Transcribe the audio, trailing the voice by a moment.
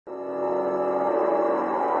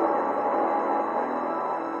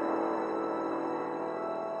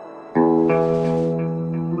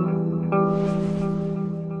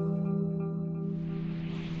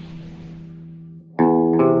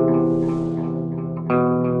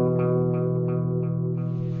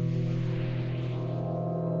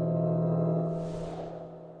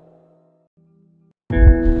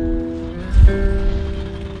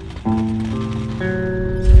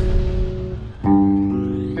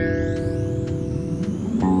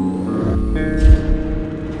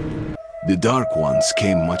Dark Ones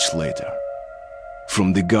came much later,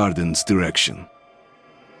 from the garden's direction.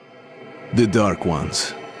 The Dark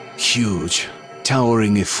Ones, huge,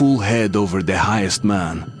 towering a full head over the highest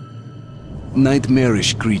man.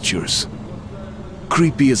 Nightmarish creatures,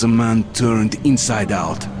 creepy as a man turned inside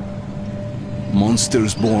out.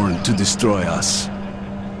 Monsters born to destroy us.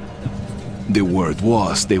 The word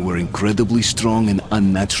was they were incredibly strong and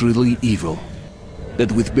unnaturally evil.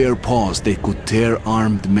 That with bare paws they could tear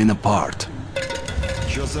armed men apart.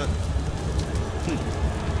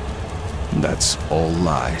 That's all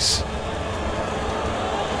lies.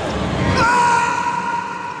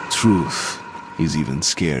 Truth is even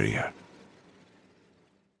scarier.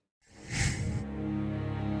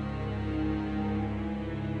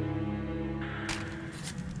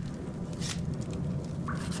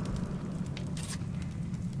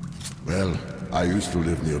 Well, I used to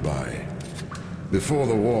live nearby. Before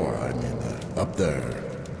the war, I mean, up there.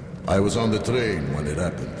 I was on the train when it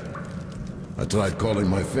happened. I tried calling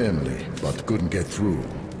my family, but couldn't get through.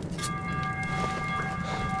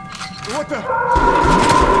 What the?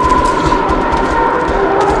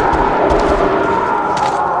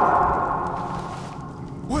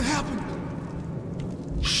 What happened?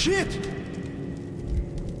 Shit!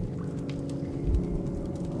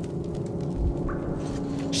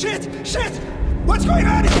 Shit! Shit! What's going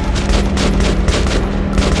on?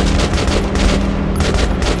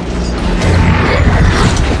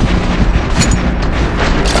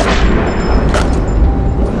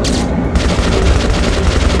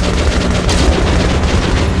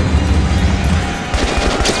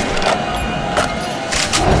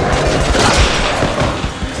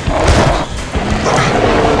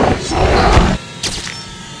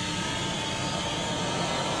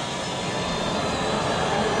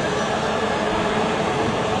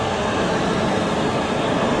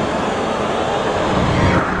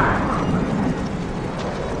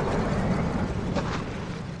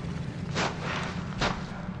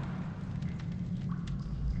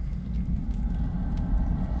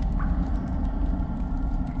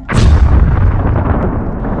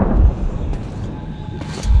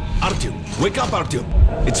 Wake up, Artyom!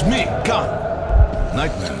 It's me, Khan!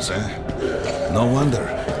 Nightmares, eh? No wonder,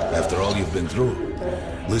 after all you've been through.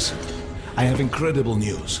 Listen, I have incredible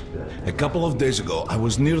news. A couple of days ago, I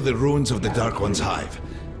was near the ruins of the Dark One's hive,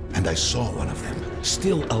 and I saw one of them,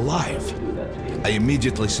 still alive. I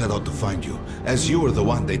immediately set out to find you, as you were the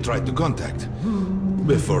one they tried to contact,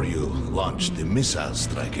 before you launched the missile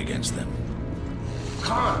strike against them.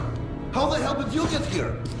 Khan! How the hell did you get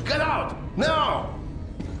here? Get out! Now!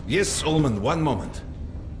 Yes, Ullman, one moment.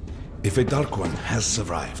 If a Dark One has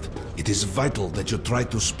survived, it is vital that you try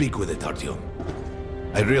to speak with it, Artyom.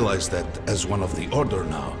 I realize that, as one of the Order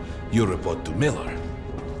now, you report to Miller.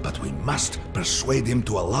 But we must persuade him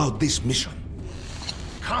to allow this mission.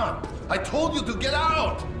 Khan, I told you to get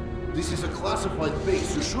out! This is a classified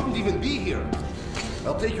base. You shouldn't even be here.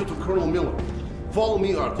 I'll take you to Colonel Miller. Follow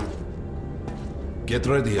me, Artyom. Get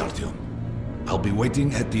ready, Artyom. I'll be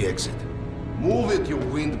waiting at the exit. Move it, you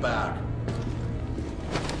windbag.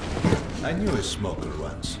 I knew a smoker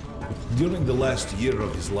once. During the last year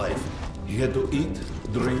of his life, he had to eat,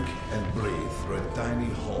 drink, and breathe through a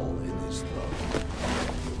tiny hole in his throat.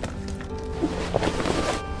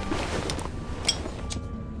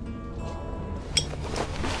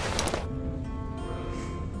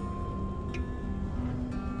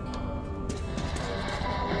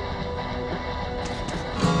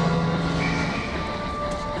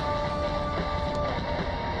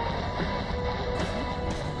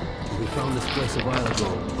 We found this place a while ago,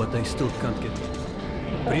 but I still can't get in.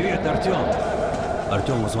 Привет, Artyom!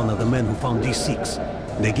 Artyom was one of the men who found these Sikhs.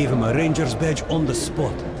 They gave him a ranger's badge on the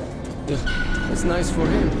spot. Yeah, that's nice for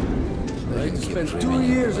him. I spent 2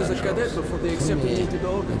 years as a cadet before they accepted me to the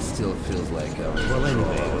order. It still feels like Well,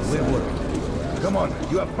 anyway, we're working. Come on,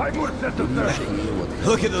 you have 5 more sets of 30.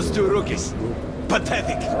 Look at those two rookies.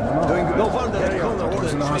 Pathetic. No wonder the colonel ordered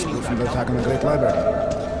training From the attack on the Great Library.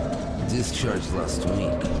 discharged last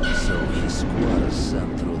week, so his squad is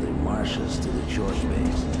sent through the marshes to the George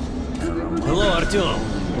base. Hello, Artyom.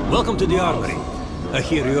 Welcome to the armory. I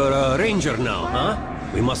hear you're a ranger now, huh?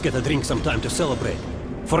 We must get a drink sometime to celebrate.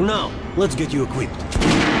 For now, let's get you equipped.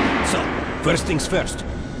 So, first things first.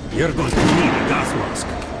 You're going to need a gas mask.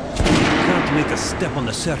 You can't make a step on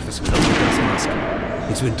the surface without a gas mask.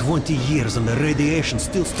 It's been 20 years and the radiation's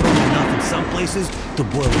still strong enough in some places to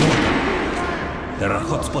boil water. There are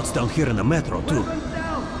hot spots down here in the metro, too.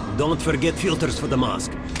 Don't forget filters for the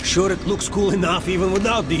mask. Sure, it looks cool enough even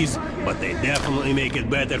without these, but they definitely make it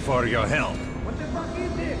better for your health.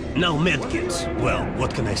 Now medkits. Well,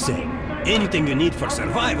 what can I say? anything you need for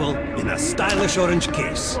survival in a stylish orange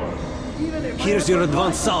case. Here's your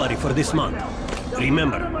advance salary for this month.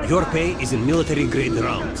 Remember, your pay is in military-grade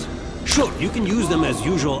rounds. Sure, you can use them as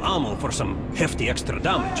usual ammo for some hefty extra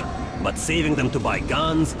damage, but saving them to buy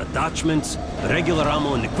guns, attachments, regular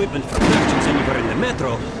ammo and equipment for merchants anywhere in the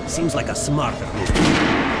metro seems like a smarter move.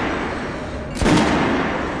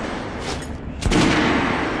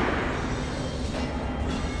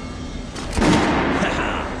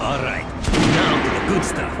 Alright, now to the good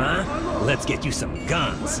stuff, huh? Let's get you some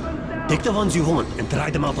guns. Take the ones you want and try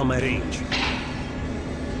them out on my range.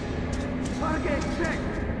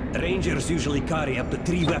 Rangers usually carry up to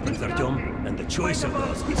 3 weapons, Artyom, and the choice of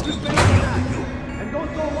those is completely up to you. And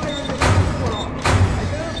don't go away with the transport.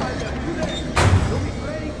 Identify them today. You'll be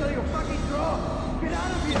waiting till you fucking draw. Get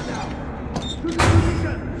out of here now. To the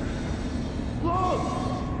position. Close.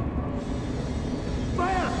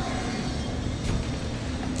 Fire.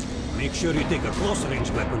 Make sure you take a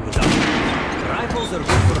close-range weapon without it. Rifles are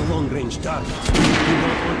good for long-range targets. You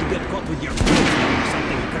don't want to get caught with your pants down if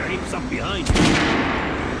something creeps up behind you.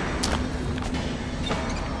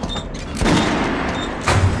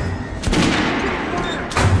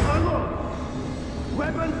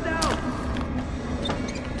 Weapons down!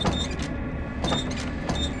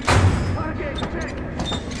 Target check!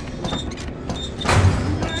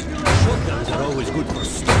 Shotguns are always good for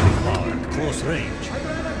stopping power at close range.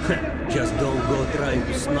 Just don't go trying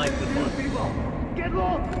to snipe with one. Get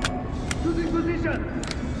low! To the position!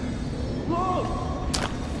 Close!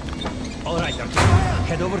 Alright, Artyom.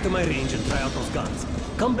 Head over to my range and try out those guns.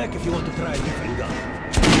 Come back if you want to try a different gun.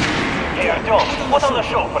 Hey, Artyom, put on the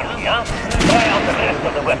show for me, huh? Try out the rest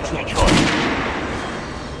of the weapons you chose.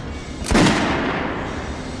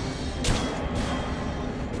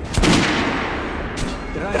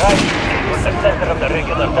 Try shooting for the center of the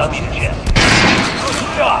regular dummy chest. Good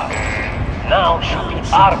job! Now shoot the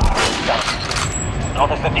arm down.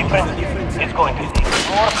 Notice the difference? It's going to take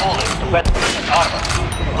more bullets to penetrate the armor.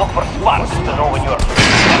 Look for sparks to know when you're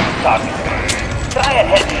targeted. Try a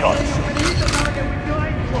headshot.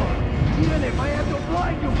 Even if I have to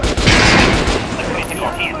blind you back. The critical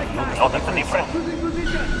hit. Notice the difference?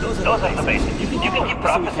 Those are the basics. You can keep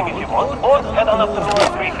practicing if you want, or head on up to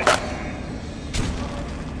the briefing.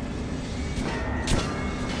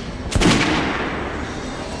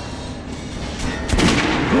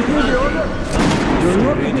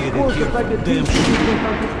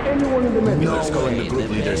 Miller's calling the group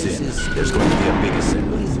leaders in. There's going to be a big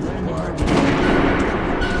assembly.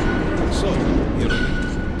 So,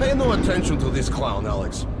 pay no attention to this clown,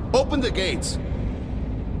 Alex. Open the gates.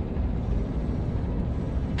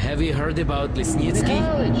 Have you heard about Lesnitsky?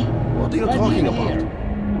 What are you talking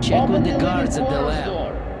about? Check with the guards at the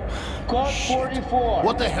lab. Code 44.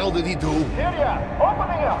 What the hell did he do? Here ya!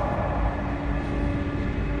 Opening up!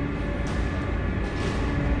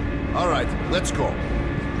 All right, let's go.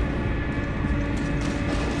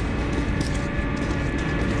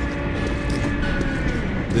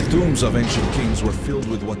 The tombs of ancient kings were filled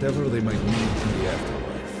with whatever they might need in the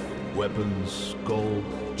afterlife. Weapons, gold,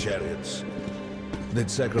 chariots. They'd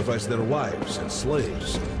sacrifice their wives and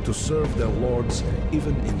slaves to serve their lords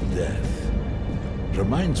even in death.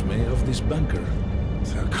 Reminds me of this bunker.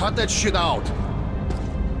 Cut that shit out.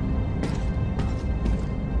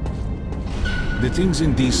 The things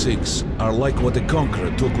in D6 are like what the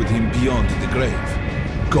Conqueror took with him beyond the grave.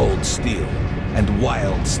 Gold steel, and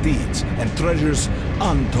wild steeds, and treasures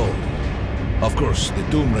untold. Of course, the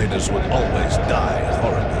Tomb Raiders would always die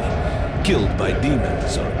horribly, killed by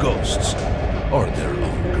demons or ghosts, or their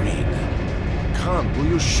own greed. Khan, will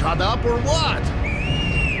you shut up or what?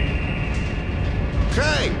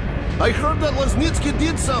 Hey, I heard that Lesnitsky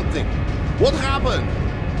did something. What happened?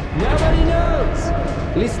 Nobody knows!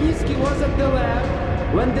 Lesnitsky was at the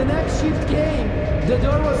lab. When the next shift came, the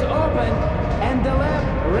door was open and the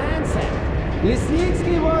lab ransacked.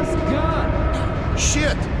 Lesnitsky was gone.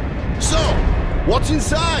 Shit! So, what's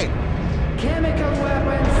inside? Chemical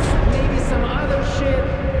weapons, maybe some other shit.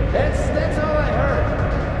 That's all I heard.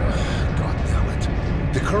 God damn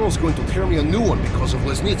it. The Colonel's going to tear me a new one because of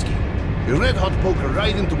Lesnitsky. A red-hot poker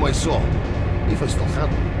right into my soul. If I still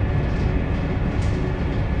have one.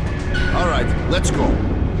 All right, let's go.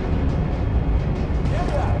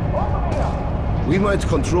 We might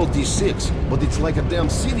control D6, but it's like a damn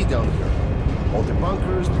city down here. All the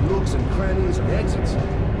bunkers, the nooks and crannies and exits.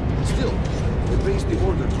 Still, the base the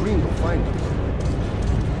order Green will find them.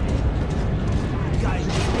 Guys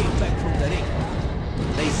just came back from the ring.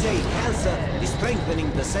 They say Hansa is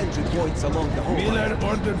strengthening the sentry points along the whole line. Miller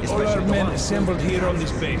ordered all our men assembled here on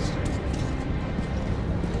this base.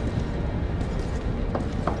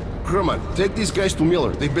 Herman, take these guys to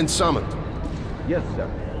Miller. They've been summoned. Yes, sir.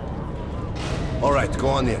 All right, go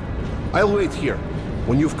on in. I'll wait here.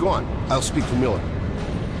 When you've gone, I'll speak to Miller.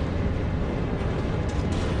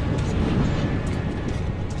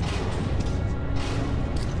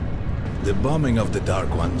 The bombing of the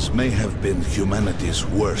Dark Ones may have been humanity's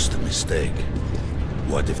worst mistake.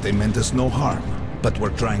 What if they meant us no harm, but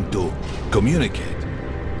were trying to communicate?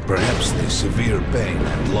 Perhaps the severe pain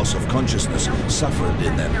and loss of consciousness suffered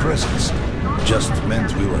in their presence just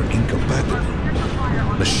meant we were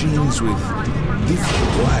incompatible. Machines with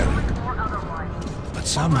different wiring. But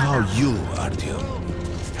somehow you, Artyom,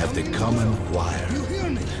 have the common wire.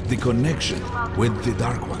 The connection with the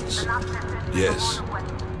Dark Ones. Yes.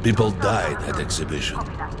 People died at Exhibition,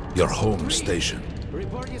 your home station.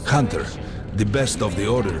 Hunter, the best of the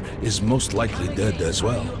Order, is most likely dead as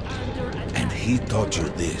well. And he taught you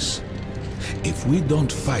this. If we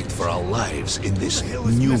don't fight for our lives in this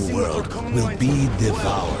new world, we'll be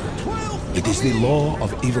devoured. It is the law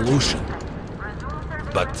of evolution.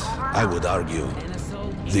 But I would argue,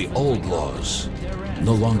 the old laws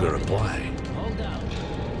no longer apply.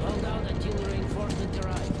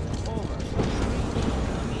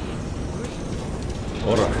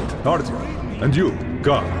 All right, Artyom. And you,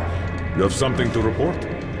 Khan, you have something to report?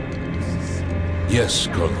 Yes,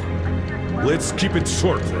 Colonel. Let's keep it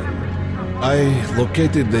short then. I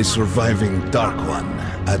located the surviving Dark One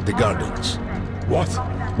at the Gardens. What?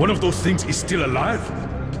 One of those things is still alive?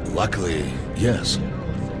 Luckily, yes.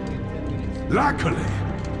 Luckily?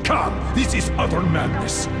 Khan, this is utter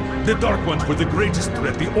madness. The Dark Ones were the greatest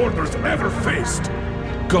threat the Order's ever faced.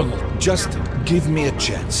 Colonel, just give me a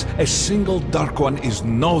chance. A single Dark One is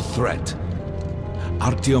no threat.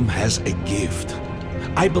 Artyom has a gift.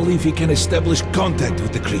 I believe he can establish contact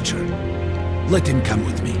with the creature. Let him come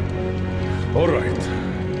with me. All right.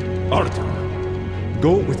 Artyom,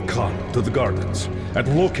 go with Khan to the Gardens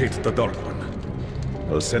and locate the Dark One.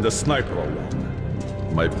 I'll send a sniper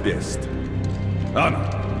along. My best.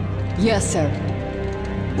 Anna. Yes, sir.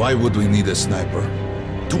 Why would we need a sniper?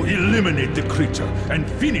 To eliminate the creature and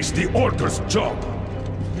finish the Order's job.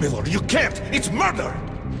 Miller, you can't! It's murder!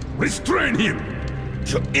 Restrain him!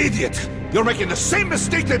 You idiot! You're making the same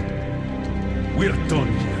mistake that... We're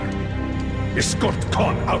done here. Escort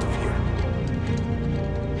Khan out of here.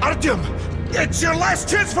 Artyom! It's your last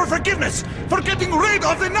chance for forgiveness! For getting rid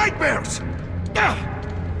of the nightmares!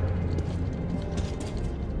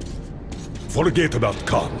 Forget about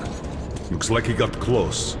Khan. Looks like he got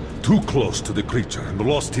close. Too close to the creature and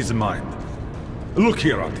lost his mind. Look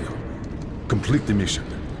here, Artyom. Complete the mission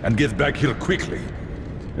and get back here quickly.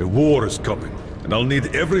 A war is coming, and I'll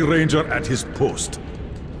need every ranger at his post.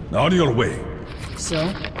 On your way.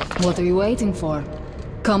 So, what are you waiting for?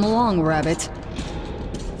 Come along, Rabbit.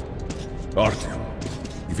 Artyom,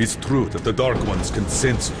 if it's true that the Dark Ones can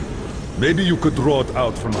sense you, maybe you could draw it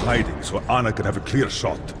out from hiding so Anna can have a clear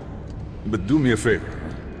shot. But do me a favor.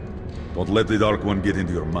 Don't let the Dark One get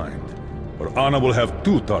into your mind, or Anna will have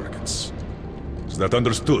 2 targets. Is that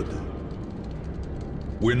understood?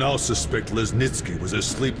 We now suspect Lesnitsky was a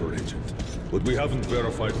sleeper agent, but we haven't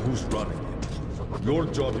verified who's running it. Your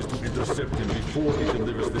job is to intercept him before he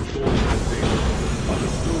delivers the story to the data.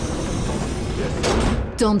 Understood?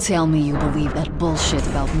 Yes. Don't tell me you believe that bullshit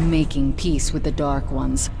about making peace with the Dark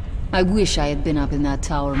Ones. I wish I had been up in that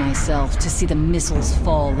tower myself to see the missiles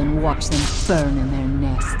fall and watch them burn in their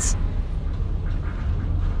nests.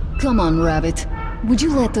 Come on, Rabbit. Would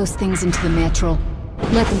you let those things into the metro?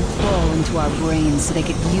 Let them crawl into our brains so they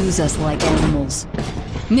could use us like animals.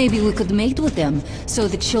 Maybe we could mate with them, so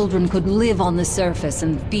the children could live on the surface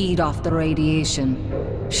and feed off the radiation.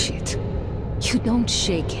 Shit. You don't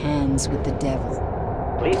shake hands with the devil.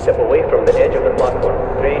 Please step away from the edge of the platform.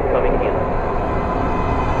 Train coming in.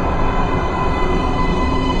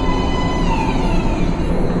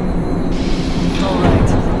 Alright,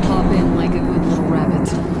 hop in like a good little rabbit.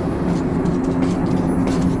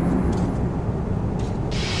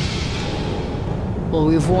 Well,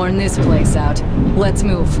 we've worn this place out. Let's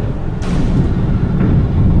move.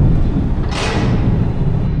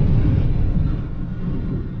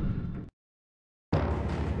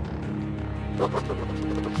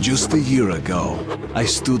 Just a year ago, I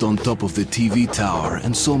stood on top of the TV tower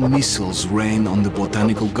and saw missiles rain on the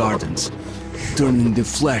botanical gardens, turning the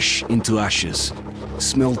flesh into ashes,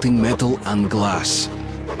 smelting metal and glass.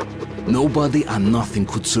 Nobody and nothing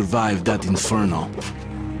could survive that inferno.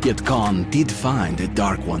 Yet Khan did find a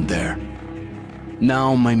Dark One there.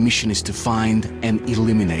 Now my mission is to find and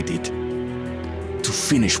eliminate it. To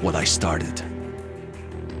finish what I started.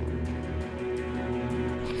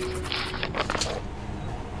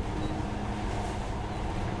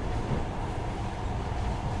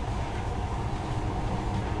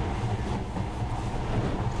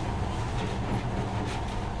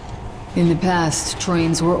 In the past,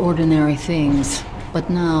 trains were ordinary things.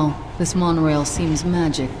 But now, this monorail seems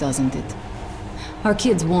magic, doesn't it? Our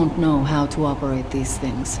kids won't know how to operate these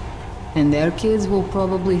things. And their kids will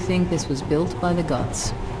probably think this was built by the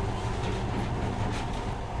gods.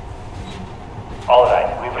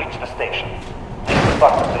 Alright, we've reached the station. This is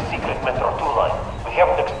part of the secret Metro 2 line. We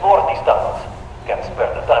haven't explored these tunnels. Can't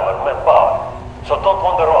spare the time or manpower. So don't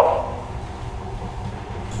wander off.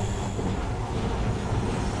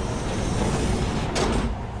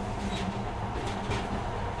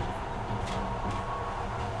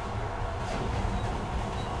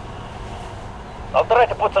 I'll try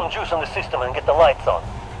to put some juice on the system and get the lights on.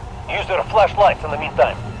 Use your flashlights in the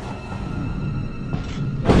meantime.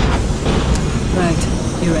 Right,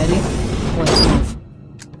 you ready? Let's move.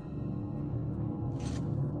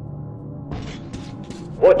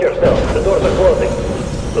 Watch yourself, the doors are closing.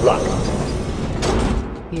 Good luck.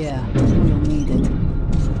 Yeah, we'll need it.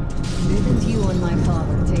 Didn't you and my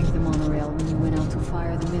father take the monorail when you went out to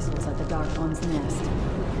fire the missiles at the Dark One's nest?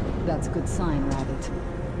 That's a good sign, Rabbit.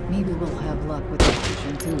 Maybe we'll have luck with that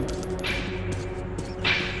mission too.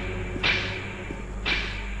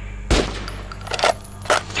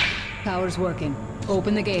 Power's working.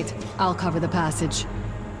 Open the gate. I'll cover the passage.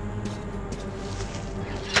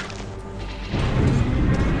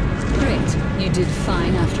 Great. You did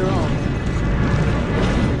fine after all.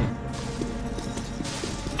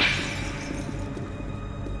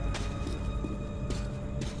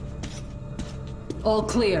 All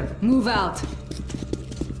clear. Move out.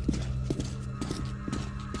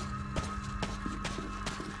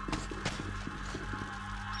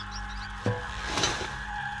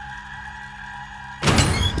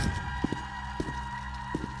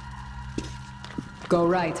 Go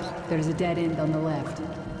right. There's a dead end on the left.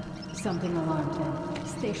 Something alarmed them.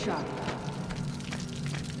 Stay sharp.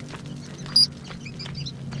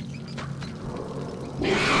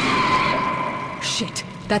 Shit!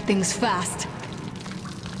 That thing's fast!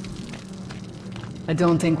 I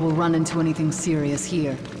don't think we'll run into anything serious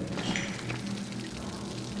here.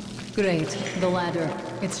 Great. The ladder.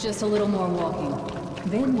 It's just a little more walking.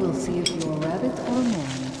 Then we'll see if you're a rabbit or a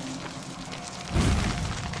man.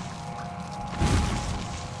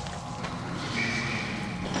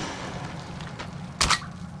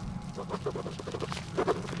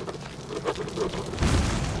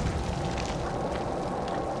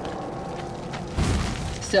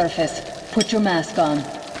 Surface. Put your mask on.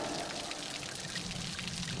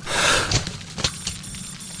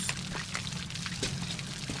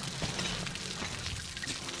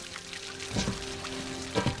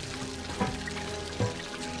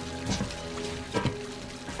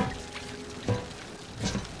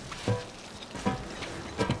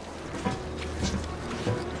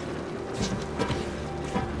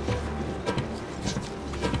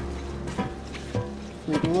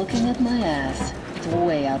 Quit looking at my ass. It's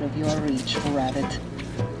way out of your reach, Rabbit.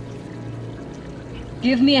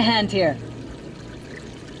 Give me a hand here.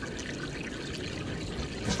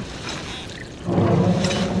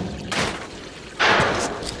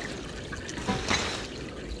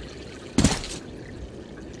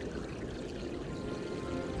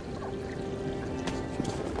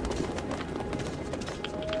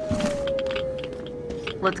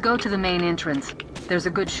 Let's go to the main entrance. There's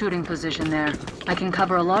a good shooting position there. I can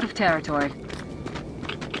cover a lot of territory.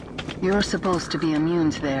 You're supposed to be immune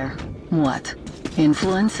to their... what?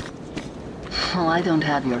 Influence? Well, I don't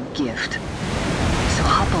have your gift. So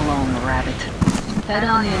hop along, Rabbit. Head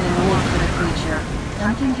on in and look for the creature.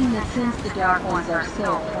 I'm thinking that since the Dark Ones are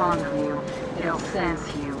so fond of you, it'll sense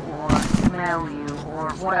you, or smell you, or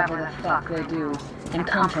whatever the fuck they do, and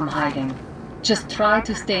come from hiding. Just try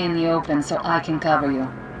to stay in the open so I can cover you.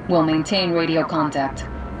 We'll maintain radio contact.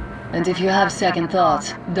 And if you have second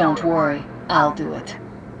thoughts, don't worry. I'll do it.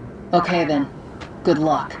 Okay then. Good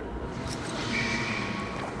luck.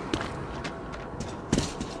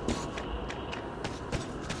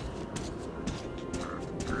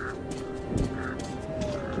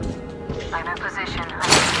 I'm in position.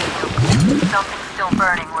 Something's still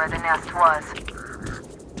burning where the nest was.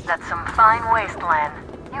 That's some fine wasteland.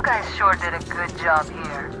 You guys sure did a good job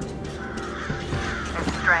here.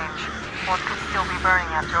 It's strange. What could still be burning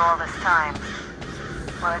after all this time?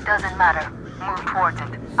 Well, it doesn't matter. Move towards it.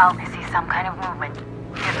 I'll see some kind of movement.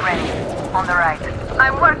 Get ready. On the right.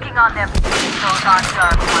 I'm working on them. Those aren't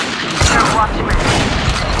Dark Ones. They're watchmen.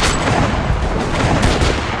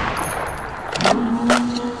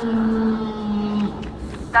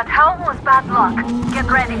 That howl was bad luck. Get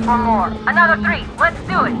ready for more. Another 3. Let's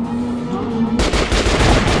do it.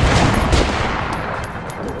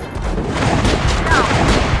 Now.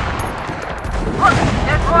 Look,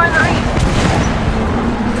 there's more in the reef.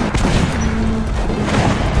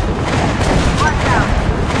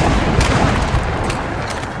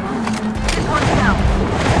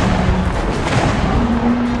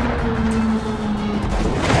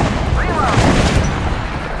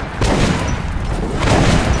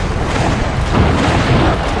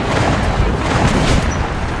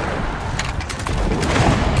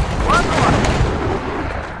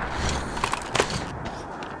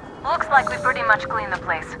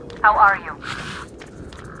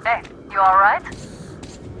 alright?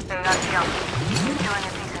 Hey, Artyom. You're doing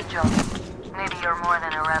a decent job. Maybe you're more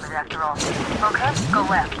than a rabbit after all. Okay, go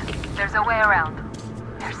left. There's a way around.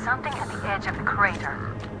 There's something at the edge of the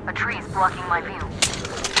crater. A tree's blocking my view.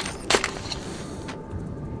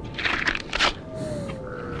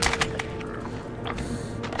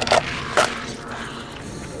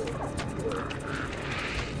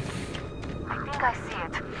 I see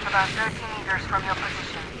it. About 30 meters from your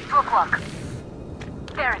position. 2 o'clock.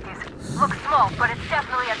 There it is. Looks small, but it's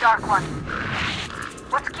definitely a dark one.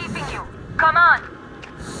 What's keeping you? Come on!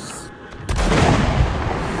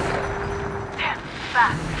 Damn,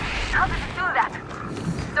 fast. How did it do that?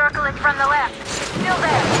 Circle it from the left. It's still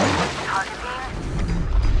there. Targeting.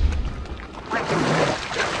 Wait.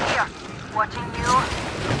 Here. Watching you.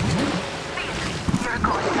 See it. You're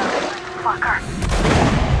going down, fucker.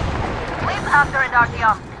 Leave after it,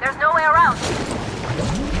 Artyom. There's no way around.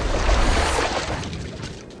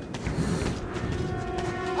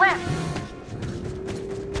 Left.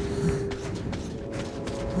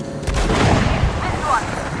 This one.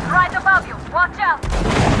 It's right above you. Watch out.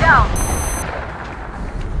 Down.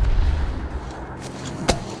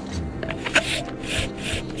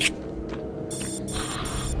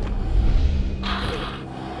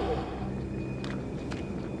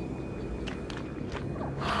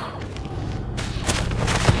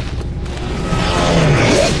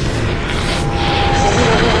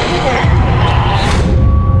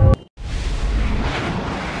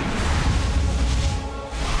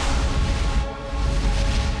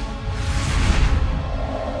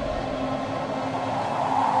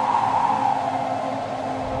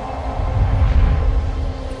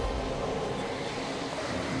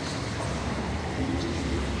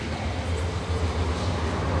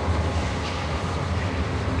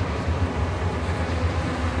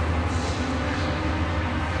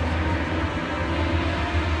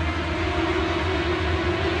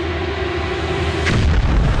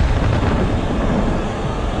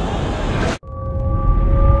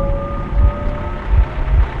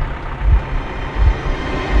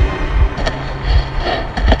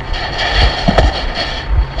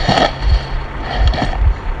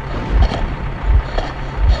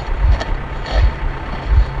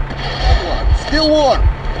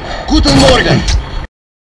 Guten Morgen!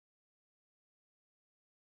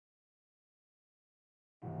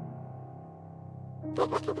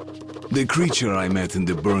 The creature I met in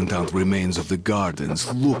the burnt-out remains of the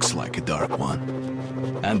gardens looks like a dark one.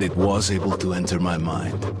 And it was able to enter my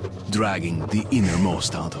mind, dragging the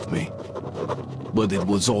innermost out of me. But it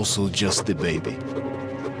was also just a baby.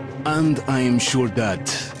 And I am sure that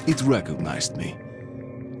it recognized me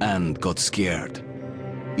and got scared.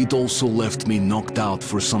 It also left me knocked out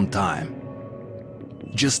for some time.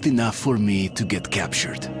 Just enough for me to get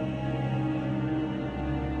captured.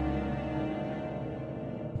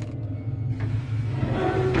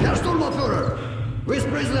 Herr Sturmbannführer, these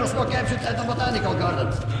prisoners were captured at the botanical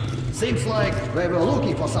gardens. Seems like they were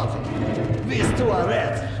looking for something. These two are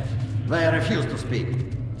rats. They refuse to speak.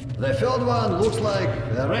 The third one looks like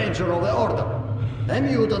a ranger of the order. A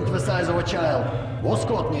mutant the size of a child was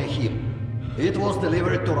caught near him. It was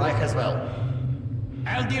delivered to Reich as well.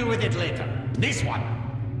 I'll deal with it later. This one.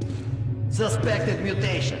 Suspected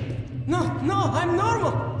mutation. No, I'm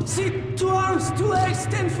normal. See, 2 arms, 2 legs,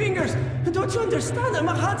 10 fingers. Don't you understand? I'm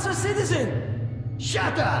a Hansa citizen.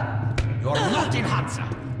 Shut up! You're not in Hansa.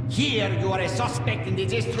 Here you are a suspect in the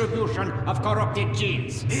distribution of corrupted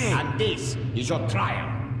genes. And this is your trial.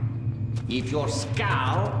 If your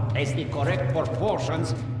skull has the correct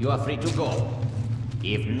proportions, you are free to go.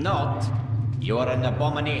 If not, you are an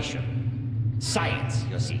abomination. Science,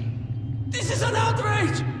 you see. This is an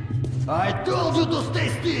outrage! I told you to stay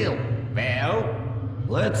still! Well?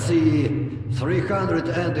 Let's see...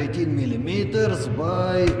 318 millimeters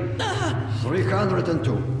by...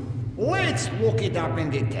 302. Let's look it up in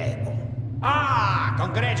the table. Ah,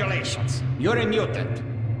 congratulations. You're a mutant.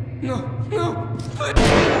 No.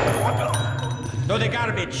 To the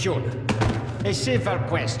garbage chute. A simple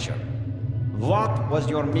question. What was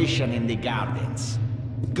your mission in the gardens?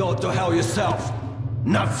 Go to hell yourself,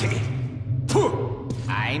 Nazi!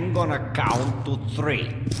 I'm gonna count to 3.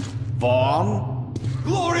 1...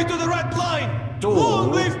 Glory to the Red Line! 2...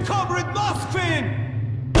 Long live Comrade Moskvin!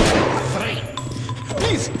 3...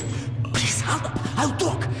 Please, I'll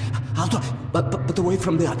talk. But away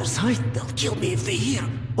from the other side. They'll kill me if they hear,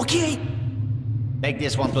 okay? Take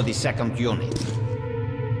this one to the 2nd unit.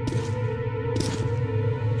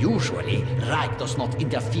 Usually, Reich does not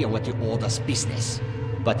interfere with the Order's business.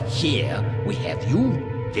 But here, we have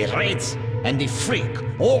you, the Reds, and the Freak,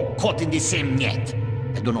 all caught in the same net.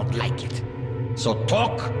 I do not like it. So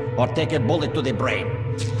talk or take a bullet to the brain.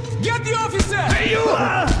 Get the officer! Hey, you!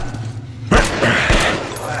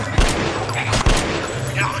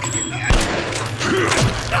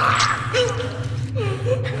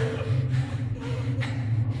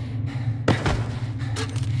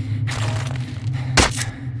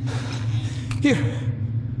 Here.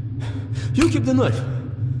 You keep the knife.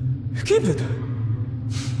 Keep it.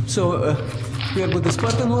 So, we are with the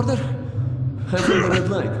Spartan order? I'm on the red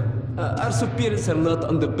line. Our superiors are not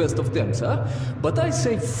on the best of terms, huh? But I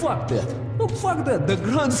say fuck that. Oh, fuck that. The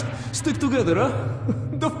grunts stick together, huh?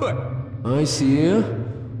 Давай. I see.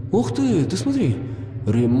 Ух ты, ты смотри.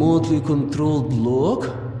 Remotely controlled block.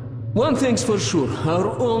 One thing's for sure.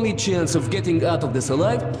 Our only chance of getting out of this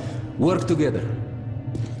alive, work together.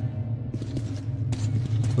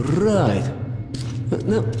 Right.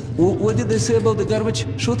 Now, what did they say about the garbage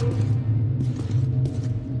chute?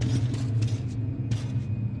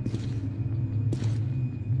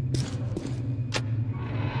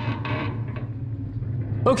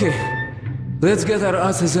 Okay, let's get our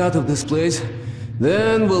asses out of this place,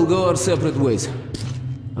 then we'll go our separate ways.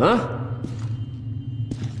 Huh?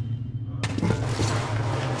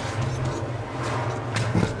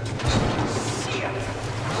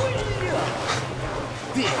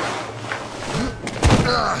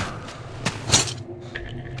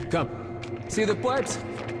 Come. See the pipes?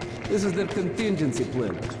 This is their contingency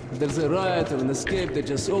plan. If there's a riot or an escape, they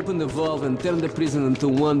just open the valve and turn the prison into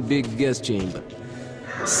one big gas chamber.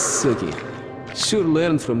 Sucky. Sure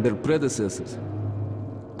learned from their predecessors.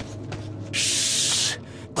 Shh!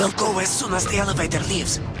 We'll go as soon as the elevator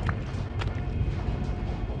leaves.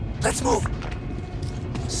 Let's move!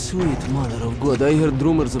 Sweet mother of God, I heard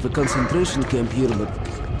rumors of a concentration camp here, but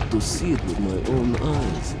to see it with my own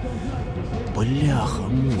eyes...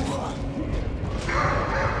 Бляха-муха.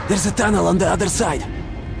 There's a tunnel on the other side.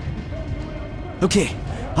 Okay,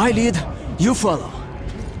 I lead, you follow.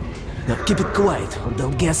 Now keep it quiet, or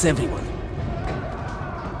they'll gas everyone.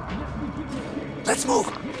 Let's move!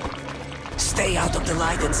 Stay out of the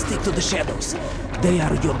light and stick to the shadows. They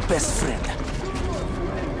are your best friend.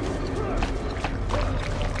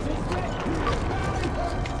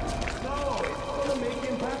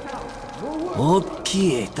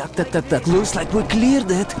 Okay, tak. Looks like we cleared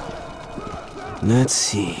it. Let's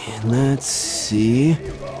see.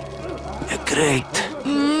 Great.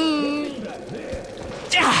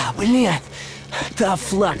 Блядь!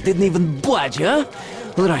 Tough luck, didn't even budge, huh?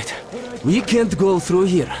 Alright, we can't go through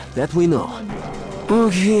here, that we know.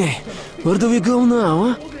 Okay, where do we go now,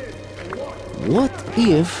 huh? What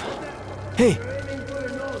if... Hey!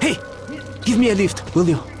 Give me a lift, will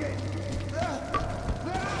you?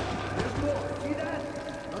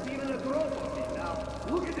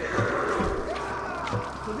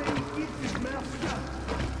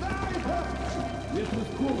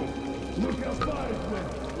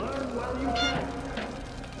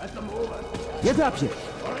 Get up here!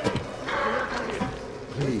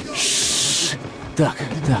 Shh! Так.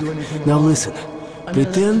 Now listen.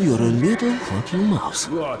 Pretend you're a little fucking mouse.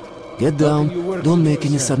 Get down, don't make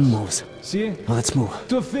any sudden moves. See? Now let's move.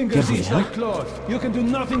 2 fingers Carefully, each huh? like claws. You can do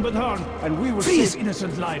nothing but harm, and we will Freeze! save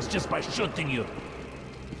innocent lives just by shooting you.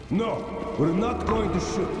 No, we're not going to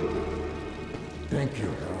shoot you. Thank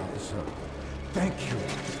you, officer. Thank you.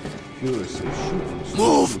 Sure, say shooting.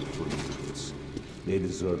 Move! They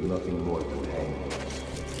deserve nothing more than hanging.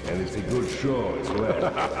 And it's a good show as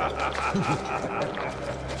well.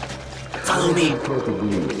 Follow me.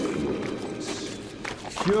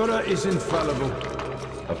 Führer is infallible.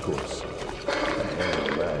 Of course. A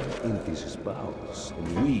man empties his bowels,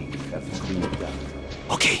 and we have to clean it down.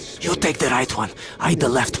 Okay, you take the right one, I the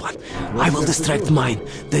left one. I will distract mine,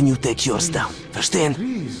 then you take yours down. Verstehen?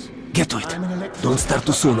 Get to it. Don't start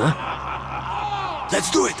too soon, huh?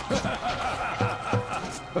 Let's do it!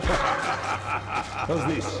 How's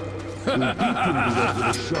this? We'll beat him the rest of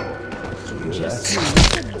the show. Just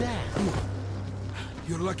look at that.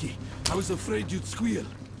 You're lucky. I was afraid you'd squeal.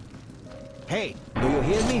 Hey, do you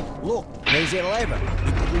hear me? Look, there's a lever.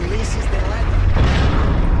 It releases the ladder.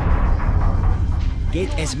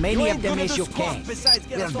 Get as many of them as you can.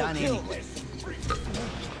 We're done anyway.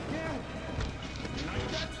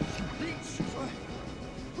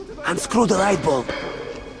 Unscrew the light bulb.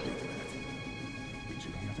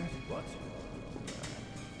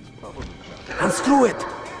 Unscrew it!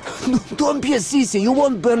 Don't be a sissy, you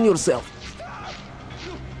won't burn yourself.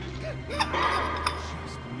 Look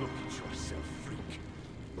at yourself, freak.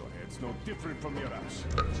 Your head's no different from your ass.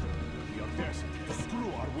 The audacity to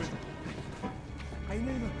screw our women. Hey,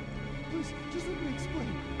 Nana, please, just let me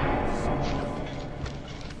explain.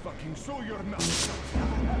 Fucking so you're not.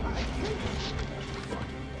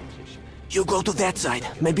 You go to that side.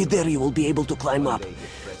 Maybe there you will be able to climb up.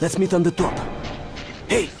 Let's meet on the top.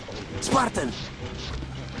 Hey, Spartan!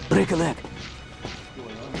 Break a leg.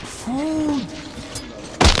 Food!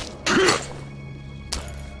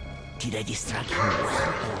 Did I distract you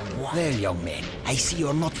well? Well, young man, I see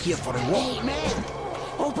you're not here for a walk. Hey, man!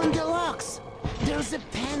 Open the locks! There's a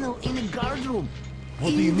panel in the guard room. What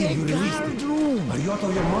do you mean you released it? Guard room! Are you out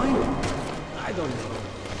of your mind? I don't know.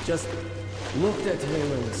 Just looked at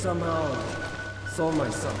him and somehow saw my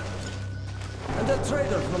son. And that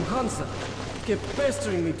trader from Hansa kept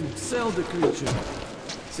pestering me to sell the creature.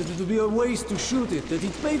 Said it would be a waste to shoot it, that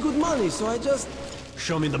he'd pay good money, so I just...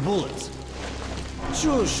 Show me the bullets.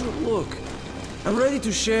 Sure, look. I'm ready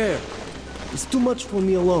to share. It's too much for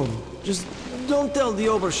me alone. Just don't tell the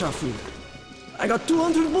Oberscharführer. I got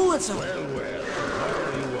 200 bullets out. Well, why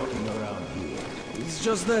are you walking around here? It's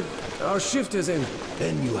just that our shift is in.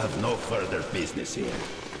 Then you have no further business here.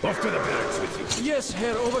 Off to the barracks with you. Yes,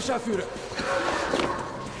 Herr Oberscharführer.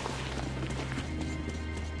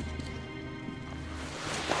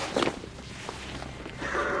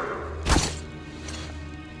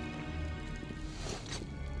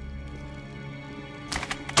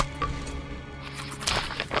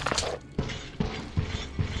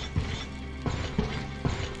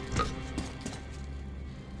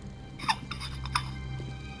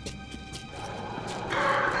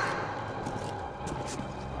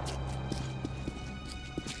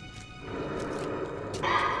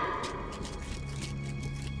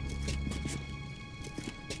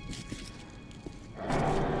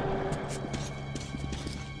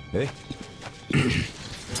 Hey?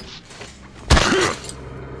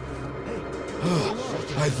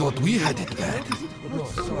 I thought we had it bad.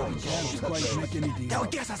 They'll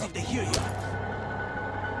guess us if they hear you.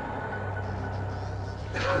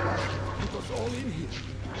 It was all in here.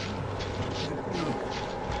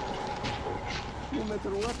 No matter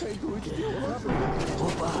what I do, it's still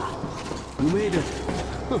You made it.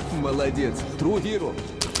 Молодец. True hero.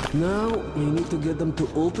 Now, we need to get them to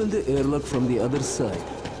open the airlock from the other side.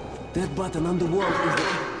 That button on the wall is the...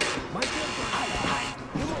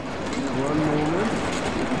 One moment.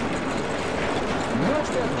 Much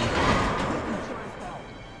better.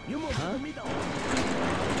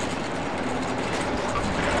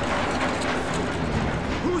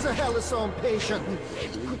 Who the hell is so impatient?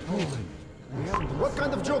 What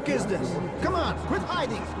kind of joke is this? Come on, quit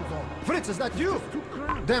hiding! Fritz, is that you?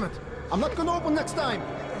 Damn it, I'm not gonna open next time!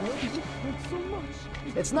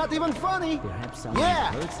 It's not even funny!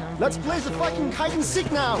 Yeah! Let's play the fucking hide and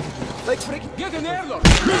seek now! Like freak... Get an airlock!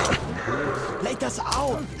 Let us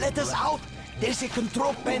out! Let us out! There's a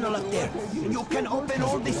control panel up there, and you can open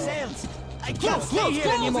all the cells! I can't stay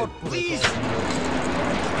here anymore, please!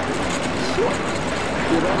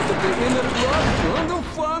 Get out of the inner block, and the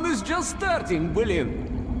fun is just starting, William.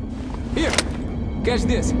 Here, catch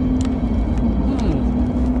this.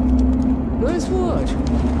 Nice watch.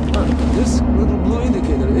 This little blue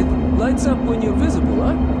indicator, it lights up when you're visible,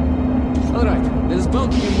 huh? Alright, there's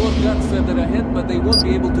bound to be more guards further ahead, but they won't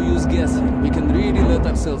be able to use gas here. We can really let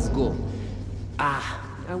ourselves go. Ah,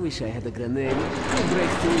 I wish I had a grenade. I'll break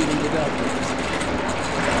through even without those.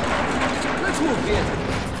 Let's move in.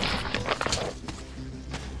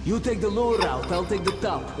 You take the lower route, I'll take the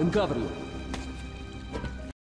top and cover you.